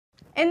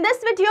In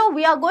this video,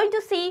 we are going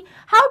to see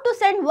how to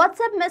send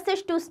WhatsApp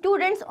message to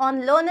students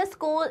on Learnyst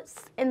course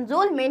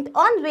enrollment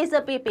on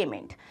Razorpay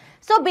payment.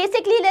 So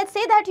basically, let's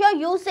say that you're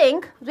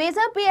using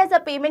Razorpay as a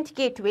payment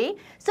gateway.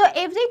 So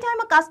every time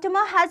a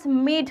customer has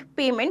made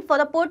payment for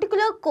a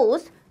particular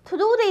course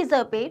through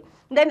Razorpay,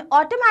 then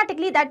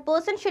automatically that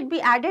person should be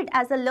added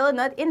as a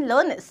learner in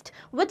Learnyst,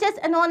 which is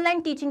an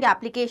online teaching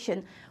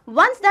application.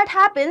 Once that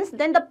happens,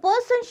 then the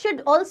person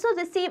should also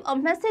receive a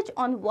message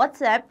on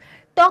WhatsApp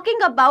talking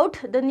about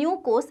the new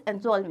course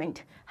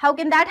enrollment. How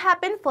can that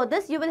happen? For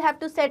this, you will have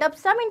to set up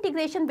some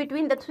integration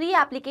between the three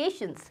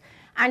applications.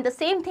 And the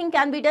same thing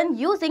can be done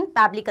using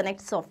Pabbly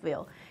Connect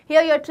software.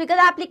 Here your trigger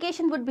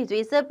application would be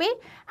Razorpay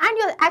and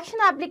your action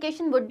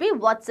application would be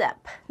WhatsApp.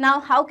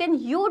 Now how can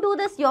you do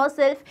this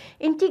yourself,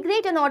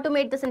 integrate and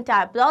automate this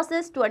entire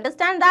process? To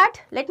understand that,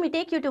 let me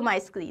take you to my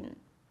screen.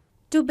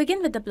 To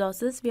begin with the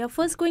process, we are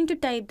first going to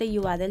type the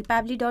URL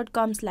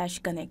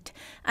pabbly.com/connect,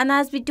 and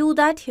as we do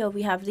that, here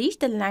we have reached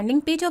the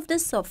landing page of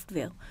this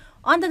software.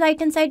 On the right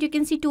hand side, you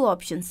can see two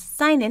options,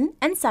 sign in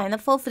and sign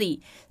up for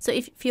free. So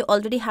if you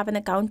already have an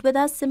account with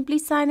us, simply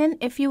sign in.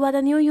 If you are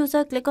a new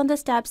user, click on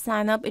this tab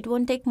sign up. It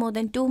won't take more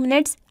than 2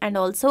 minutes, and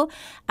also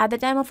at the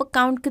time of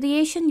account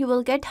creation, you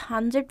will get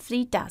 100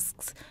 free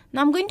tasks.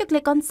 Now I'm going to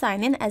click on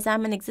sign in as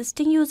I'm an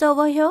existing user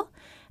over here,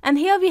 and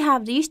here we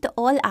have reached the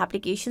all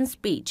applications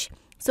page.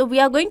 So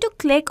we are going to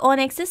click on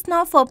access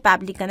now for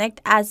Pabbly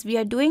Connect as we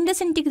are doing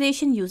this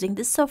integration using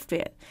this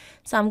software.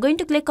 So I'm going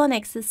to click on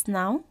access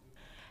now.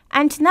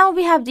 And now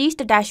we have reached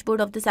the dashboard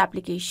of this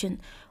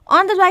application.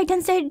 On the right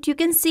hand side, you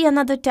can see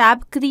another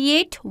tab,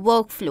 create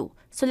workflow.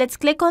 So let's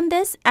click on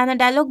this and a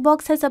dialog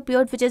box has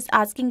appeared which is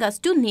asking us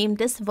to name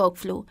this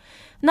workflow.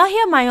 Now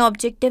here my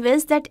objective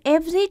is that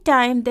every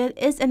time there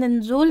is an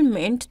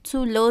enrollment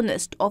through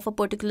Learnyst of a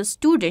particular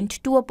student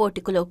to a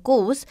particular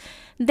course,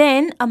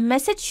 then a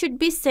message should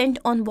be sent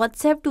on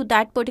WhatsApp to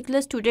that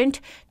particular student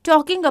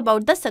talking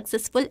about the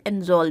successful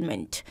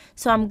enrollment.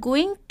 So I'm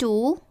going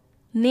to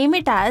name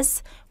it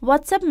as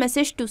WhatsApp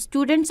message to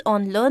students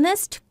on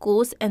Learnyst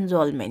course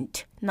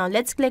enrollment. Now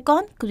let's click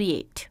on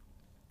create.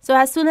 So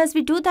as soon as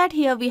we do that,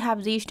 here we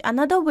have reached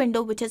another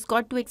window which has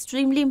got two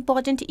extremely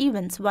important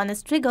events. One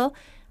is trigger,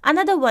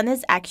 another one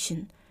is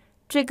action.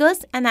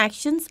 Triggers and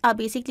actions are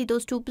basically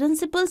those two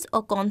principles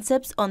or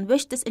concepts on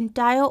which this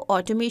entire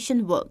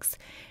automation works.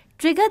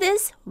 Trigger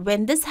is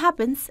when this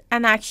happens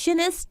and action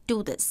is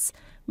do this.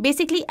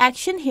 Basically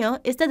action here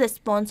is the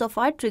response of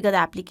our trigger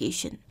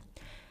application.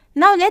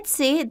 Now let's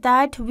say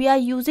that we are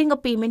using a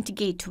payment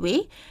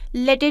gateway.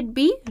 Let it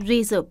be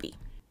Razorpay.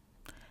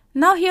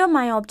 Now here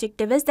my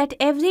objective is that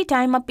every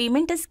time a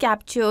payment is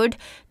captured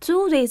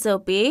through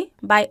Razorpay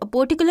by a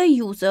particular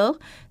user,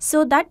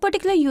 so that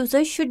particular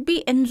user should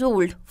be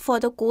enrolled for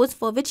the course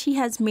for which he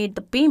has made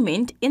the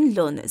payment in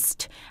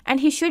Learnyst,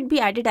 and he should be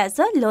added as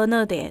a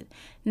learner there.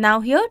 Now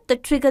here the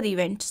trigger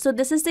event. So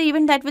this is the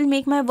event that will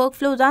make my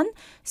workflow run.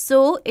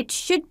 So it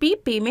should be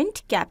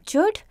payment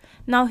captured.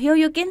 Now here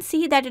you can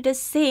see that it is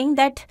saying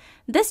that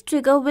this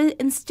trigger will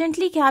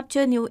instantly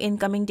capture new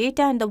incoming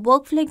data and the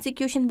workflow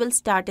execution will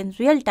start in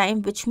real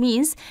time, which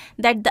means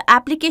that the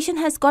application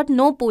has got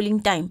no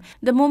polling time.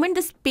 The moment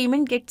this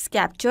payment gets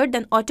captured,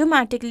 then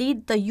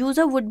automatically the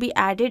user would be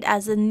added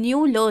as a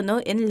new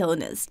learner in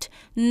Learnyst.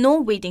 No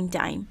waiting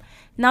time.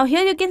 Now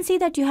here you can see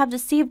that you have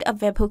received a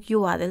webhook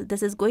URL.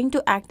 This is going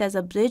to act as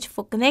a bridge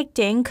for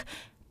connecting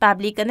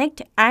Pabbly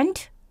Connect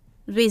and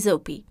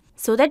Razorpay,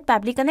 so that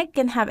Pabbly Connect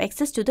can have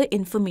access to the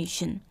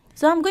information.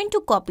 So I'm going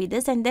to copy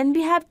this and then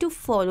we have to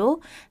follow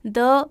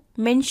the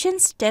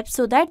mentioned steps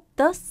so that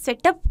the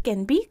setup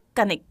can be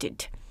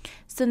connected.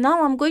 So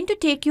now I'm going to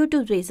take you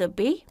to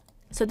Razorpay.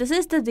 So this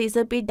is the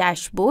Razorpay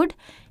dashboard.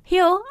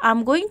 Here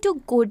I'm going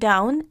to go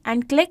down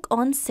and click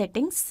on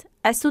settings.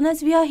 As soon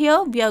as we are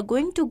here, we are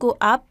going to go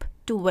up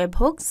to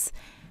webhooks.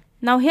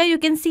 Now here you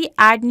can see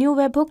add new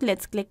webhook.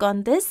 Let's click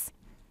on this.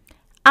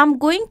 I'm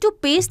going to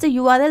paste the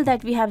URL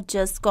that we have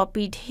just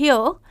copied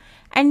here,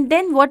 and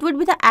then what would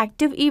be the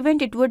active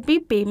event? It would be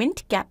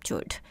payment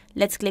captured.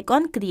 Let's click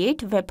on create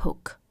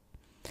webhook.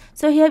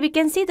 So here we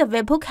can see the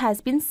webhook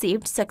has been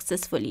saved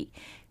successfully.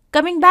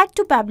 Coming back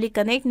to Pabbly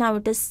Connect, now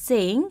it is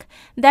saying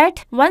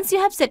that once you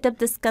have set up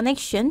this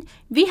connection,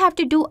 we have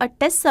to do a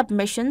test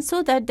submission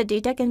so that the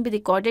data can be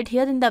recorded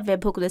here in the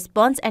webhook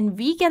response and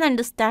we can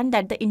understand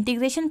that the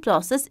integration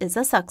process is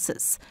a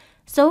success.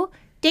 So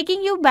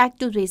taking you back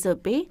to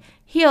Razorpay,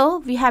 here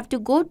we have to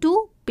go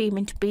to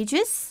payment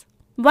pages.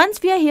 Once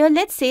we are here,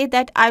 let's say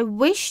that I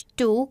wish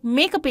to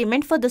make a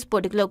payment for this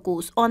particular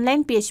course,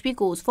 online PHP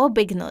course for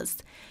beginners.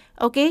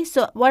 Okay,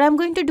 so what I'm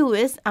going to do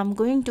is I'm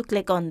going to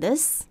click on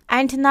this,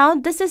 and now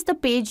this is the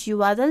page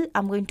URL.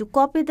 I'm going to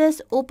copy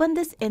this, open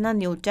this in a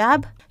new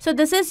tab. So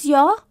this is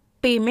your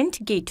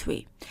payment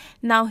gateway.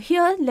 Now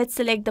here let's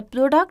select the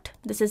product.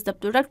 This is the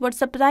product. What's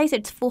the price?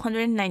 It's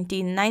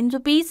 499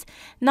 rupees.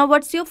 Now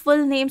what's your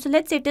full name? So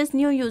let's say it is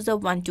new user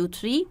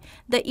 123.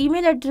 The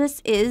email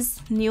address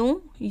is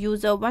new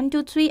user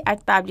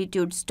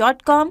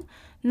 123@pabblytudes.com.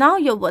 Now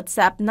your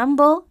WhatsApp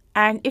number,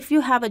 and if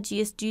you have a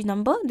GST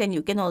number, then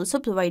you can also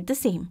provide the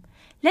same.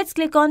 Let's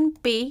click on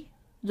pay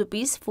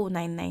rupees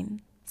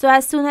 499. So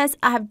as soon as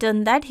I have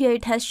done that, here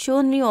it has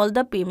shown me all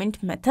the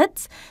payment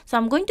methods. So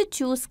I'm going to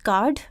choose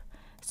card.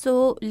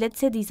 So let's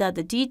say these are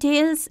the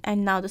details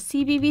and now the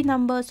CVV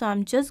number. So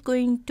I'm just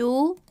going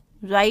to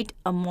write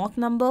a mock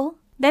number.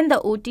 Then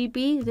the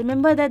OTP.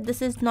 Remember that this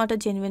is not a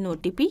genuine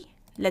OTP.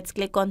 Let's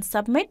click on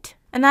submit.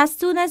 And as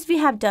soon as we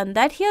have done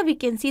that, here we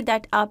can see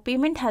that our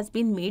payment has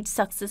been made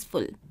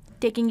successful.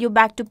 Taking you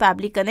back to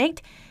Pabbly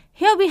Connect.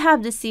 Here we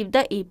have received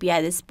the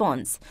API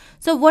response.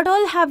 So what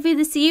all have we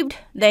received?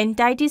 The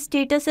entity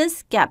status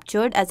is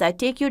captured. As I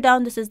take you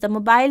down, this is the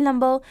mobile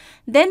number,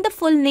 then the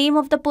full name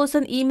of the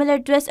person, email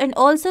address, and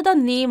also the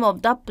name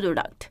of the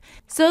product.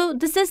 So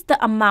this is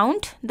the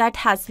amount that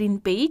has been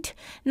paid.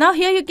 Now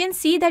here you can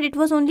see that it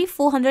was only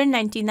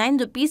 499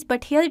 rupees,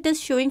 but here it is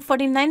showing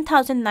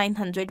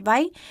 49,900.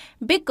 Why?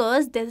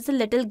 Because there is a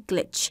little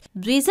glitch.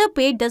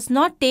 Razorpay does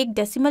not take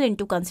decimal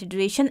into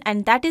consideration,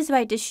 and that is why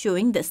it is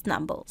showing this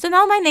number. So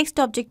now my next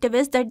objective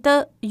is that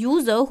the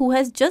user who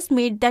has just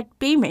made that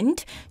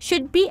payment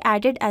should be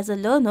added as a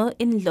learner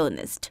in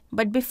Learnyst.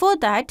 But before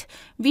that,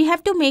 we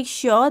have to make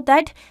sure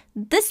that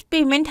this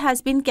payment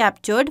has been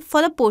captured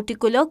for a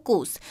particular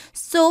course.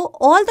 So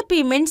all the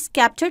payments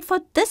captured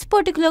for this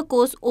particular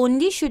course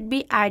only should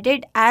be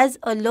added as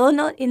a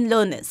learner in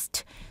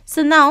Learnyst.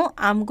 So now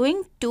I'm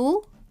going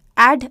to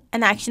add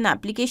an action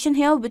application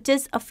here, which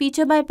is a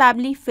feature by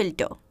Pabbly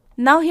filter.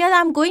 Now here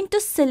I'm going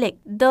to select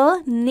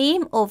the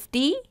name of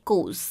the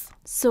course.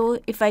 So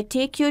if I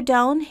take you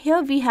down,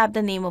 here we have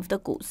the name of the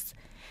course.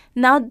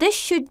 Now this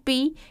should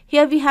be,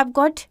 here we have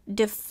got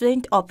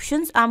different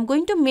options. I'm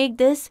going to make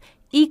this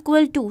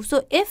equal to.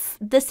 So if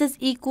this is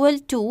equal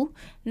to,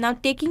 now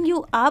taking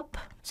you up,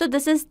 so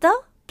this is the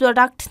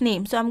product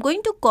name. So I'm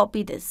going to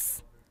copy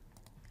this.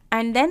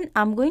 And then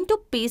I'm going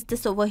to paste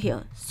this over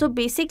here. So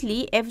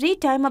basically every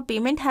time a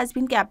payment has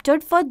been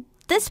captured for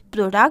this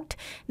product,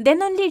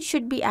 then only it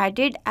should be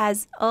added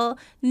as a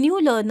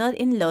new learner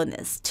in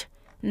Learnyst.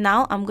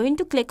 Now I'm going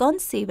to click on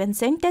save and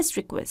send test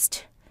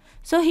request.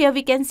 So here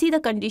we can see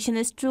the condition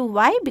is true.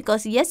 Why?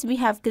 Because yes, we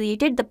have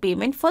created the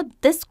payment for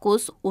this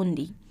course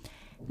only.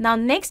 Now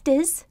next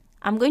is,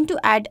 I'm going to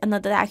add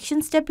another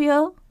action step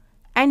here,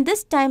 and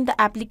this time the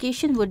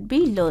application would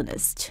be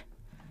Learnyst.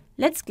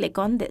 Let's click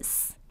on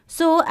this.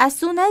 So as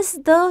soon as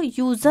the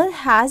user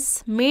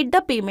has made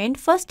the payment,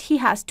 first he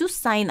has to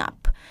sign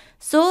up.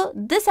 So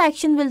this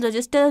action will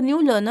register a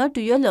new learner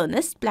to your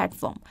Learnyst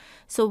platform.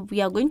 So we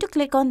are going to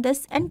click on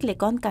this and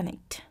click on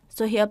connect.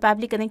 So here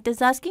Pabbly Connect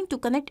is asking to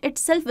connect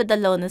itself with the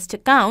Learnyst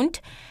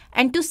account,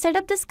 and to set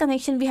up this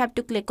connection we have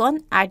to click on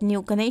add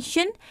new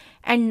connection,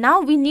 and now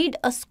we need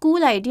a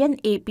school ID and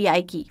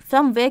API key.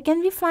 From where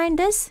can we find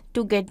this?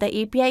 To get the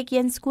API key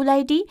and school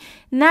ID,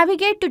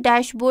 navigate to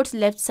dashboard's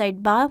left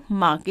sidebar,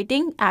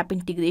 marketing, app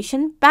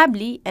integration,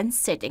 Pabbly and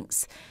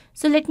settings.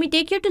 So let me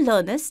take you to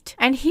Learnyst,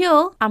 and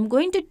here I'm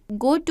going to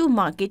go to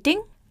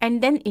marketing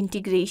and then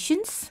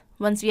integrations.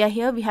 Once we are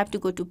here, we have to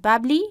go to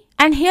Pabbly,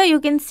 and here you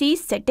can see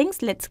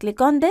settings. Let's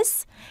click on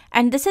this,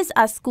 and this is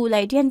our school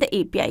ID and the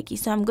API key.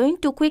 So I'm going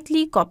to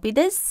quickly copy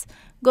this,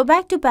 go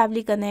back to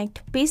Pabbly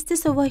Connect, paste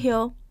this over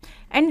here,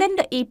 and then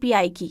the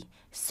API key.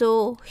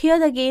 So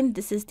here again,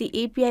 this is the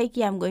API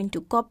key. I'm going to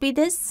copy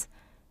this,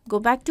 go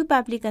back to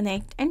Pabbly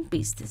Connect and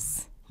paste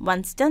this.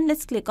 Once done,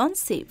 let's click on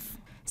save.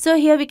 So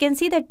here we can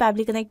see that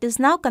Pabbly Connect is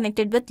now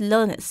connected with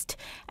Learnyst,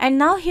 and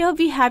now here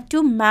we have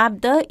to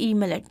map the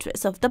email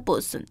address of the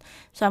person.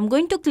 So I'm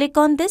going to click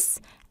on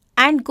this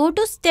and go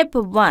to step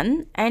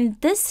 1,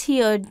 and this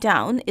here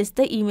down is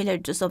the email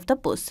address of the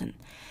person.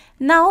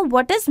 Now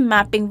what is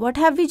mapping? What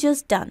have we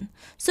just done?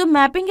 So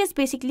mapping is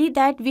basically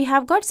that we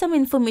have got some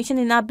information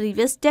in our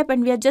previous step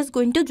and we are just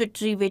going to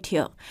retrieve it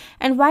here.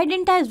 And why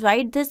didn't I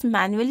write this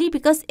manually?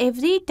 Because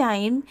every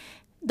time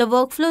the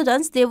workflow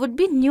runs, there would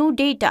be new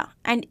data,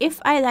 and if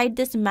I write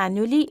this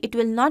manually, it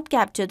will not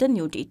capture the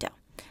new data.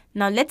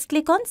 Now let's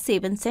click on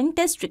save and send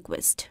test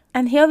request,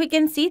 and here we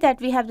can see that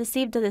we have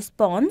received the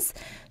response.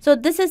 So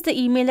this is the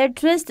email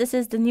address, this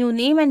is the new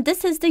name, and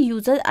this is the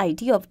user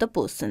ID of the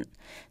person.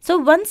 So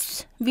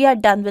once we are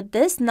done with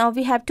this, now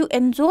we have to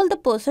enroll the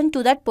person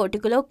to that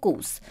particular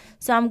course.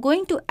 So I'm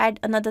going to add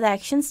another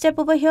action step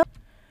over here.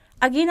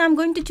 Again, I'm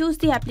going to choose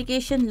the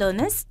application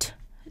Learnyst.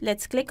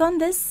 Let's click on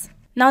this.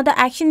 Now the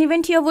action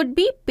event here would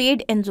be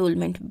paid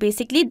enrollment.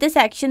 Basically this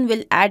action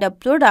will add a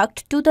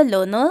product to the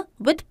learner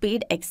with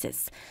paid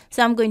access.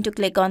 So I'm going to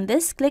click on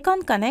this, click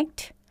on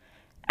connect,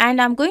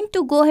 and I'm going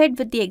to go ahead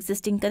with the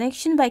existing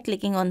connection by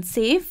clicking on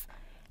save.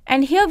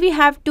 And here we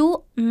have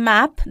to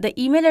map the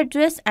email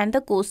address and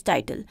the course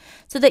title.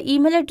 So the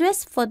email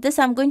address, for this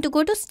I'm going to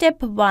go to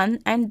step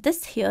 1, and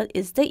this here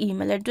is the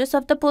email address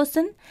of the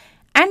person,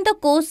 and the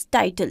course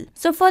title.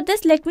 So for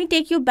this, let me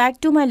take you back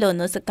to my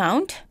Learnyst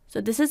account. So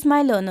this is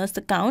my Learnyst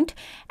account,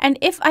 and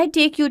if I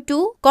take you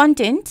to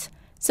contents,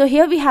 So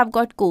here we have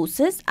got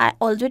courses. I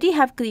already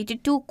have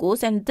created 2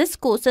 courses, and this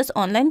course is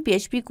online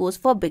PHP course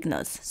for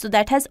beginners. So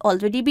that has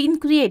already been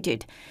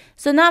created.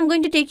 So now I'm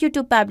going to take you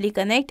to Pabbly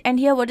Connect, and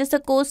here what is the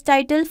course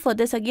title? For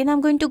this again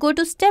I'm going to go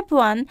to step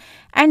 1,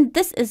 and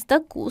this is the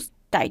course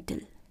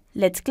title.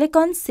 Let's click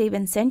on save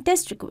and send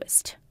test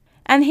request.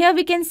 And here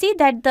we can see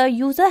that the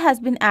user has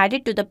been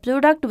added to the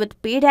product with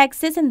paid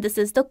access, and this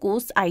is the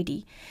course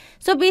ID.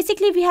 So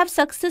basically we have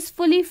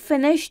successfully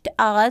finished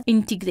our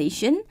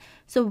integration.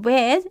 So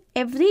where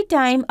every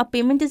time a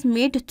payment is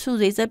made through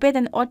Razorpay,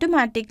 then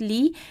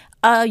automatically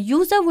a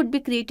user would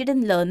be created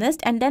in Learnyst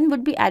and then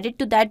would be added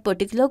to that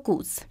particular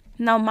course.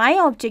 Now my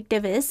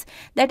objective is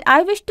that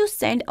I wish to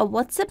send a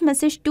WhatsApp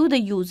message to the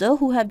user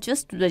who have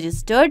just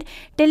registered,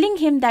 telling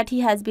him that he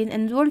has been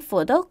enrolled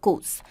for the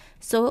course.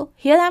 So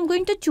here I am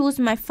going to choose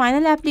my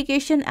final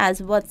application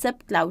as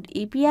WhatsApp Cloud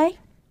API.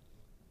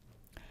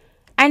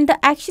 And the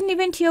action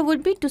event here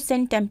would be to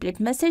send template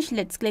message.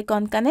 Let's click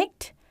on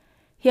connect.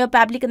 Here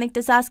Pabbly Connect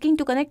is asking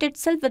to connect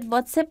itself with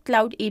WhatsApp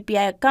Cloud API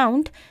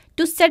account.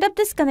 To set up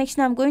this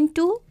connection, I'm going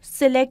to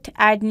select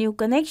add new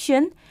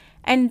connection.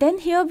 And then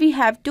here we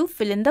have to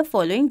fill in the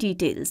following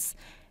details.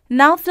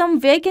 Now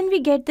from where can we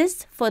get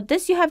this? For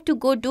this you have to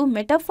go to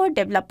Meta for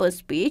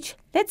Developers page.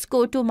 Let's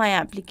go to my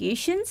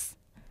applications.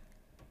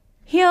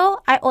 Here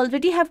I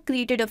already have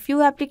created a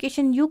few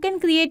applications. You can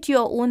create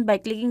your own by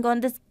clicking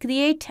on this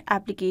create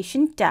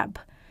application tab.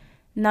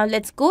 Now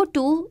let's go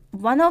to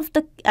one of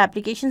the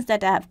applications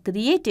that I have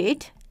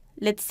created.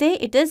 Let's say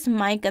it is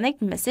my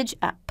Connect message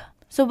app.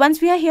 So once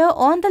we are here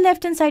on the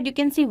left hand side, you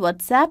can see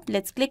WhatsApp.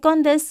 Let's click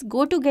on this,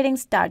 go to getting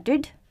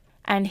started.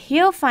 And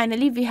here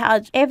finally we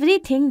have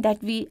everything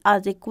that we are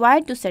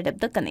required to set up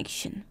the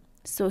connection.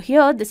 So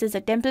here this is a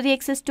temporary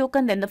access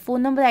token, then the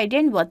phone number ID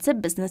and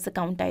WhatsApp business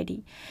account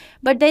ID.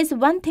 But there is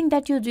one thing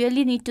that you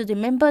really need to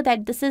remember,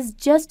 that this is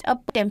just a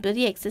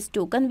temporary access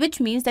token, which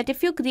means that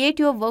if you create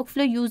your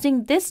workflow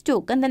using this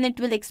token, then it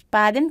will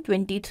expire in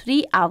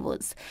 23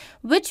 hours,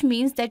 which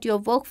means that your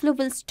workflow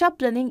will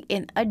stop running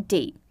in a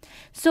day.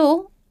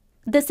 So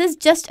this is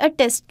just a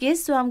test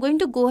case, so I'm going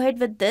to go ahead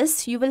with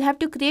this. You will have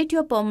to create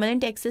your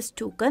permanent access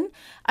token.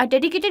 A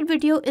dedicated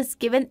video is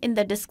given in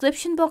the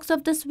description box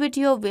of this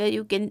video where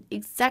you can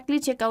exactly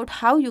check out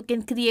how you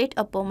can create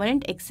a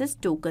permanent access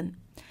token.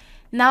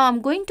 Now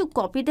I'm going to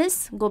copy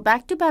this, go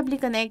back to Pabbly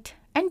Connect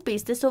and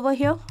paste this over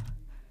here.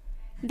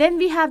 Then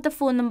we have the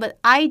phone number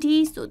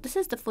ID. So this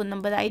is the phone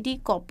number ID,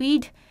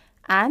 copied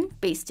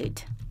and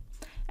pasted.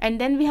 And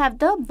then we have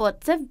the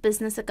WhatsApp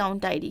business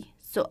account ID.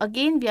 So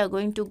again, we are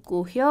going to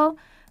go here,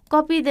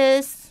 copy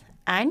this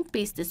and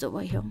paste this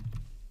over here.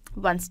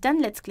 Once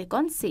done, let's click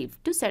on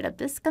save to set up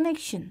this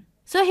connection.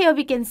 So here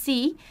we can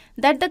see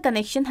that the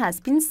connection has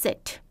been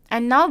set.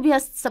 And now we are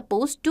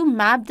supposed to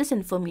map this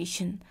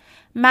information.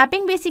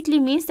 Mapping basically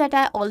means that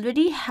I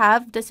already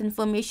have this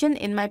information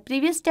in my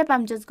previous step.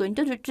 I'm just going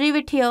to retrieve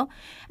it here.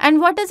 And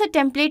what is a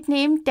template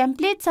name?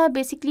 Templates are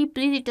basically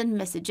pre-written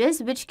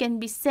messages which can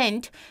be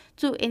sent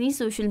to any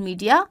social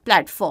media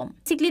platform.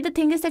 Basically the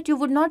thing is that you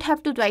would not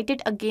have to write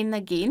it again and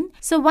again.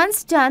 So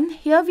once done,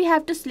 here we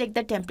have to select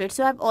the template.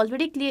 So I've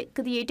already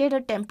created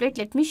a template.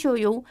 Let me show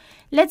you.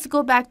 Let's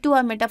go back to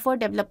our Meta for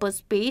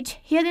Developers page.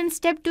 Here in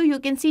step 2, you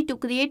can see to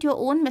create your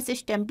own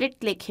message template,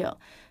 click here.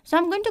 So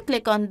I'm going to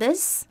click on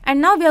this, and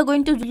now we are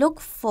going to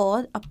look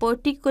for a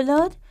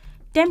particular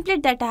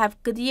template that I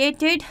have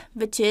created,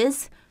 which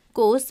is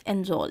course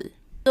enroll.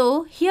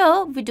 So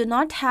here we do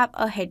not have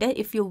a header.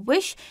 If you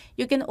wish,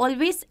 you can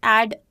always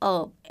add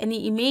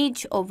any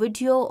image or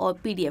video or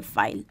PDF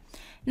file.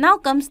 Now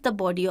comes the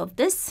body of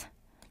this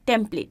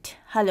template,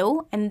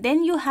 hello, and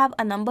then you have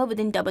a number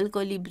within double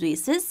curly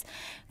braces.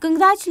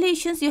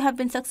 Congratulations, you have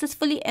been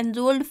successfully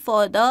enrolled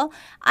for the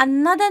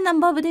another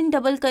number within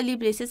double curly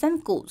braces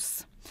and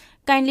course.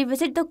 Kindly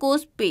visit the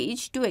course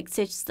page to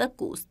access the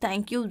course.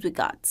 Thank you,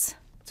 regards.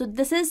 So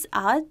this is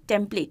our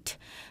template.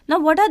 Now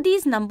what are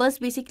these numbers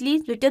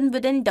basically written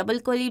within double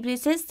curly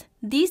braces?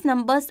 These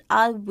numbers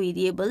are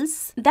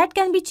variables that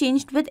can be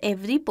changed with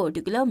every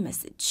particular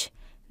message.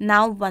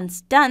 Now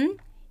once done,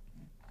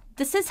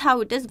 this is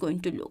how it is going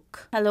to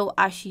look. Hello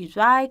Ashi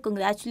Rai,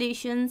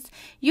 congratulations.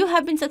 You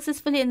have been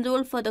successfully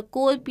enrolled for the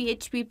core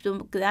PHP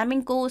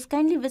programming course.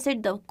 Kindly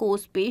visit the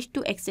course page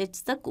to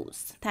access the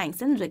course.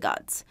 Thanks and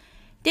regards.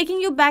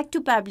 Taking you back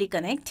to Pabbly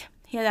Connect.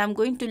 Here I am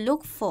going to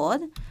look for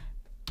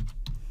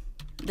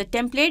the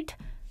template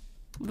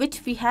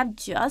which we have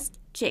just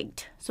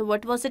checked. So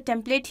what was the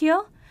template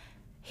here?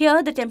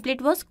 Here the template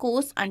was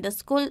course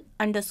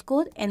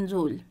underscore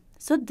enroll.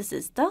 So this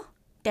is the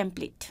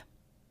template.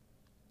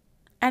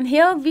 And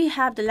here we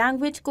have the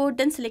language code,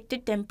 then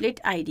selected template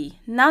ID.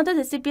 Now the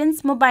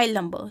recipient's mobile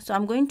number. So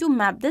I'm going to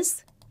map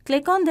this.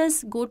 Click on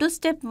this, go to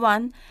step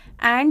 1,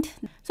 and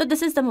so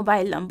this is the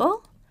mobile number.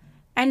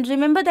 And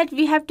remember that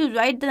we have to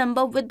write the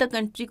number with the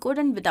country code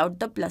and without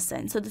the plus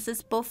sign. So this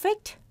is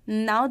perfect.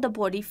 Now the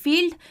body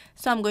field.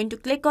 So I'm going to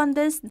click on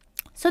this.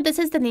 So this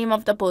is the name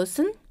of the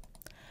person.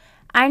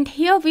 And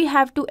here we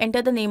have to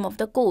enter the name of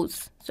the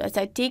course. So as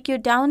I take you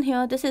down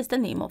here, this is the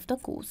name of the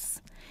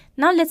course.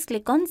 Now let's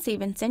click on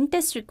Save and Send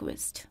Test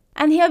Request.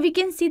 And here we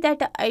can see that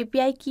the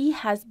API key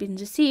has been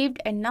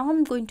received, and now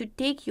I'm going to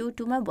take you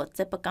to my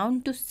WhatsApp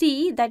account to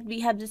see that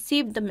we have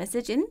received the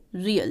message in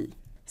real.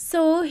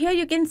 So here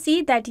you can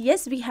see that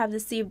yes, we have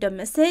received a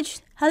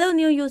message. Hello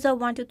new user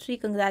 123,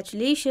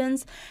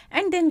 congratulations.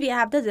 And then we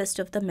have the rest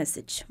of the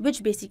message,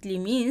 which basically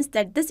means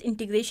that this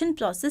integration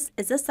process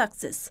is a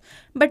success.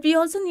 But we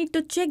also need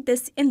to check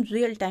this in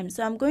real time.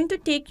 So I'm going to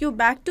take you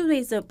back to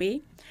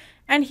Razorpay.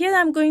 And here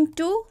I'm going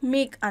to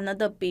make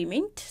another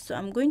payment. So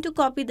I'm going to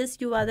copy this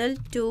URL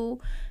to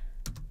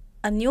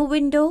a new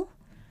window.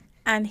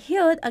 And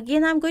here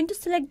again, I'm going to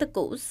select the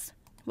course.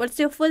 What's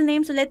your full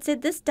name? So let's say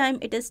this time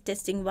it is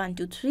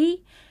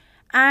testing123.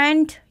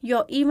 And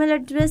your email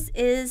address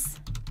is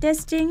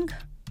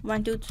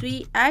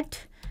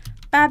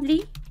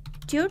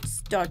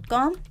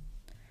testing123@pabblytutes.com.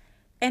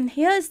 And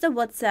here is the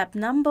WhatsApp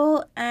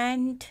number.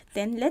 And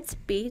then let's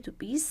pay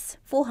rupees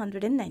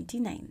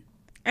 499.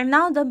 And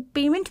now the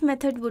payment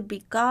method would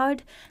be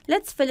card.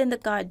 Let's fill in the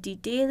card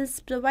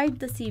details, provide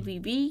the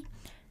CVV.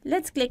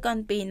 Let's click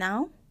on pay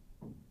now.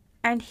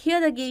 And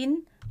here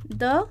again,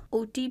 the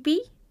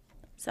OTP.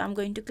 So I'm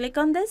going to click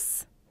on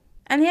this.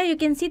 And here you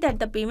can see that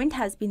the payment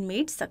has been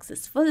made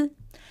successful.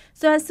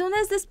 So as soon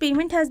as this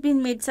payment has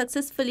been made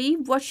successfully,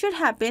 what should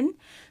happen?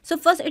 So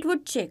first it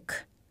would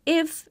check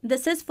if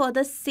this is for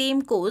the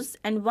same course.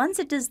 And once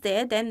it is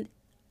there, then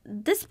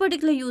this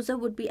particular user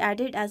would be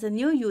added as a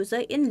new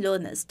user in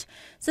Learnyst.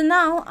 So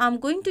now I'm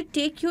going to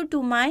take you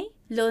to my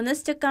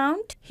Learnyst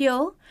account.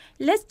 Here,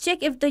 let's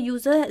check if the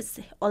user is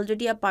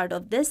already a part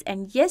of this.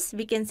 And yes,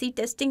 we can see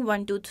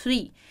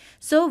testing123.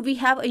 So we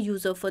have a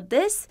user for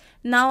this.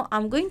 Now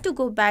I'm going to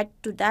go back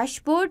to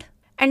dashboard.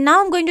 And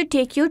now I'm going to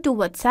take you to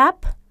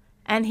WhatsApp.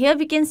 And here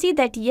we can see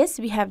that yes,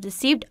 we have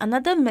received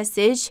another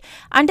message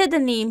under the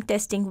name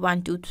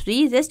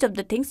testing123. Rest of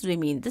the things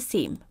remain the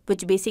same,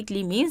 which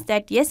basically means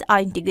that yes, our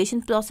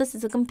integration process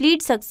is a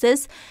complete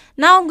success.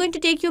 Now I'm going to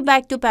take you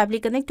back to Pabbly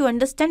Connect to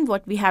understand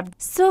what we have.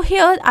 So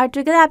here our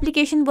trigger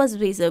application was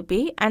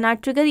Razorpay and our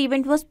trigger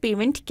event was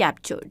payment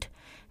captured.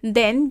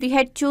 Then we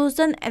had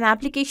chosen an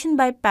application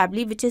by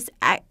Pabbly which is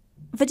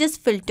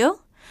filter.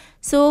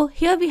 So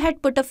here we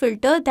had put a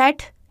filter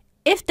that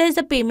if there is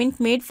a payment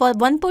made for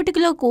one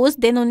particular course,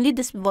 then only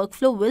this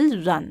workflow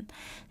will run.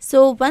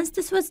 So once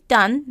this was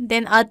done,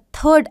 then our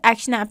third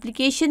action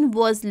application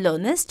was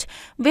Learnyst,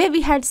 where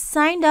we had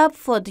signed up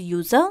for the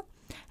user.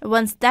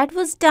 Once that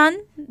was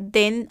done,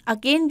 then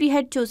again we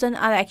had chosen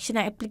our action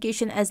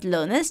application as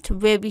Learnyst,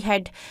 where we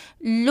had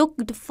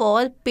looked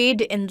for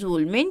paid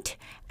enrollment.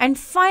 And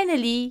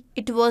finally,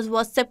 it was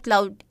WhatsApp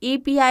Cloud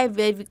API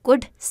where we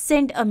could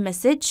send a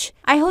message.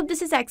 I hope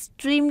this is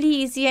extremely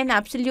easy and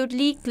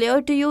absolutely clear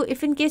to you.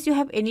 If in case you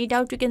have any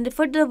doubt, you can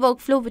refer to the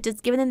workflow which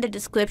is given in the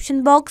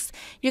description box.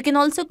 You can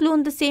also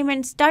clone the same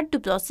and start to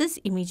process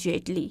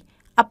immediately.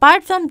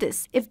 Apart from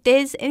this, if there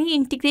is any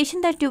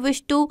integration that you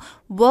wish to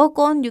work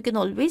on, you can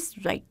always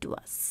write to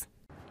us.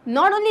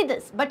 Not only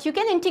this, but you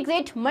can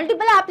integrate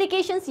multiple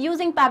applications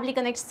using Pabbly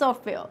Connect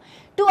software.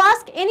 To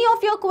ask any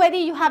of your query,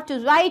 you have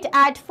to write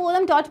at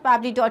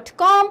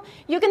forum.pabbly.com.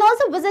 You can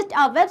also visit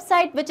our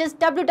website, which is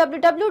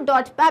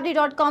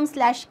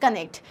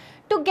www.pabbly.com/connect.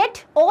 To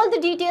get all the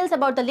details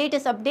about the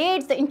latest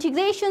updates, the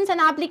integrations and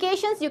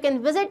applications, you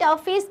can visit our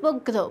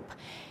Facebook group.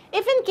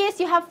 If in case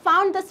you have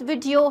found this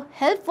video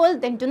helpful,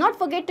 then do not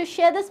forget to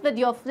share this with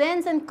your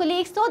friends and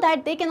colleagues so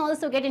that they can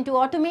also get into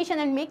automation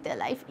and make their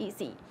life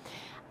easy.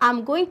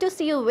 I'm going to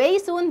see you very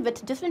soon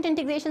with different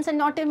integrations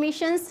and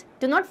automations.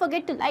 Do not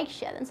forget to like,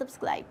 share and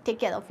subscribe. Take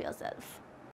care of yourself.